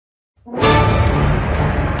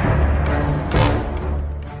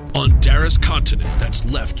Darius continent that's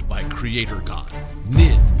left by Creator God,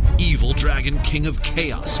 Nid, evil dragon king of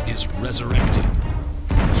chaos, is resurrected.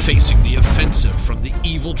 Facing the offensive from the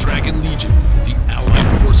evil dragon legion, the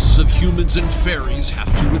allied forces of humans and fairies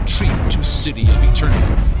have to retreat to City of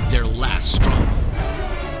Eternity, their last stronghold.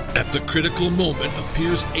 At the critical moment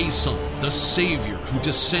appears Aeson, the savior who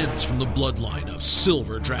descends from the bloodline of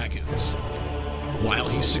silver dragons. While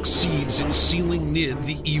he succeeds in sealing Nid,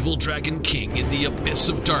 the evil dragon king, in the abyss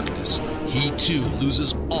of darkness, he too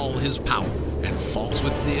loses all his power and falls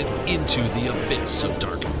with Nid into the abyss of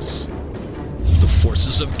darkness. The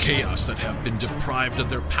forces of chaos that have been deprived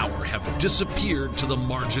of their power have disappeared to the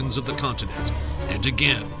margins of the continent, and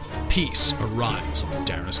again, peace arrives on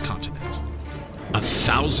Darius continent.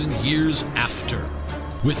 1,000 years after,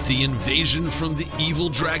 with the invasion from the evil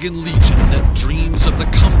dragon legion that dreams of the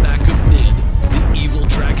comeback of Nid, the evil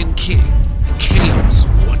dragon king, chaos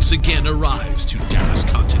once again arrives to Darius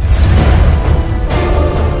continent.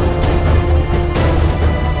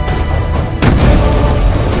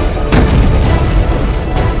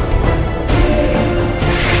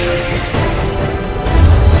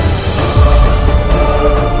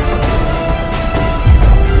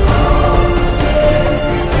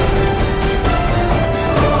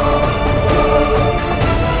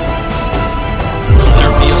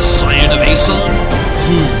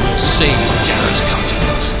 Who will save Darius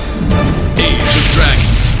continent? Age of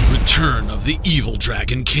Dragons, Return of the Evil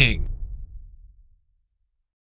Dragon King.